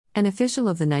An official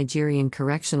of the Nigerian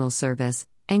Correctional Service,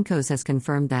 NCOS, has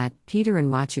confirmed that Peter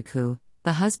Nwachukwu,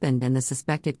 the husband and the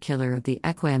suspected killer of the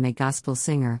Ekwueme gospel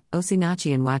singer,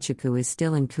 Osinachi Nwachukwu, is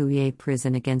still in Kuje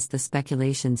prison against the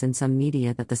speculations in some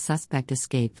media that the suspect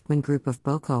escaped when a group of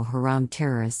Boko Haram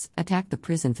terrorists attacked the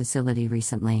prison facility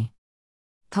recently.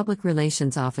 Public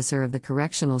Relations Officer of the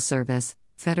Correctional Service,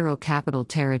 Federal Capital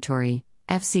Territory,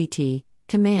 FCT,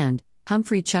 Command,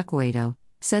 Humphrey Chukwuedo,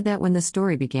 said that when the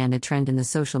story began to trend in the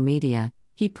social media,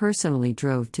 he personally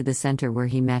drove to the center where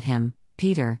he met him,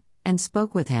 Peter, and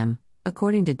spoke with him,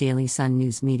 according to Daily Sun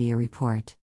News Media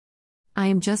report. "I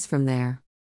am just from there.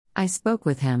 I spoke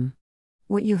with him.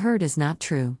 What you heard is not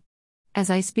true.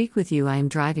 As I speak with you, I am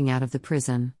driving out of the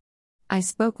prison. I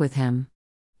spoke with him.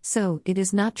 So, it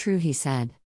is not true," he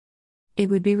said. It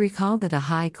would be recalled that a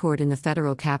high court in the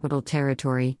Federal Capital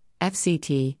Territory,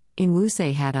 FCT, in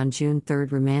Wuse had on June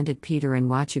 3 remanded Peter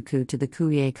Nwachukwu to the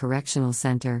Kuje Correctional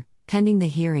Center, pending the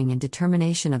hearing and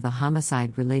determination of the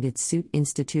homicide-related suit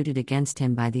instituted against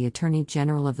him by the Attorney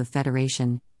General of the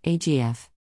Federation, AGF.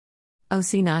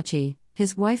 Osinachi,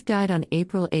 his wife, died on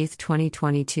April 8,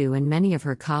 2022, and many of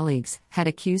her colleagues had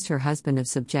accused her husband of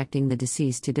subjecting the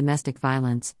deceased to domestic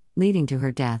violence, leading to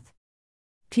her death.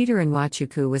 Peter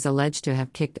Nwachukwu was alleged to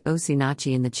have kicked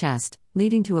Osinachi in the chest,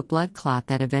 leading to a blood clot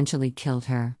that eventually killed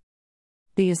her.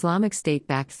 The Islamic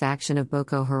State-backed faction of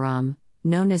Boko Haram,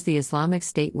 known as the Islamic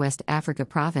State West Africa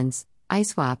Province,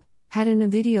 ISWAP, had in a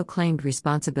video claimed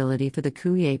responsibility for the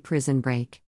Kuje prison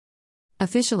break.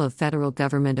 Official of Federal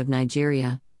Government of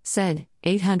Nigeria said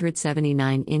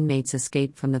 879 inmates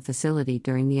escaped from the facility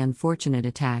during the unfortunate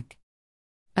attack.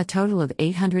 A total of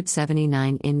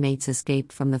 879 inmates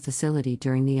escaped from the facility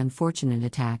during the unfortunate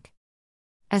attack.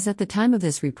 As at the time of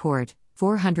this report,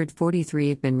 443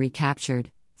 have been recaptured,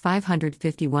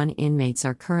 551 inmates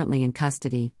are currently in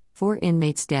custody, 4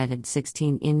 inmates dead and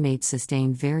 16 inmates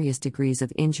sustained various degrees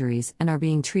of injuries and are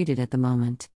being treated at the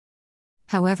moment.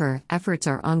 However, efforts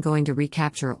are ongoing to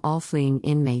recapture all fleeing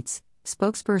inmates,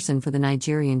 spokesperson for the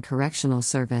Nigerian Correctional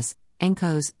Service,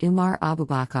 NCOS, Umar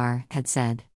Abubakar, had said.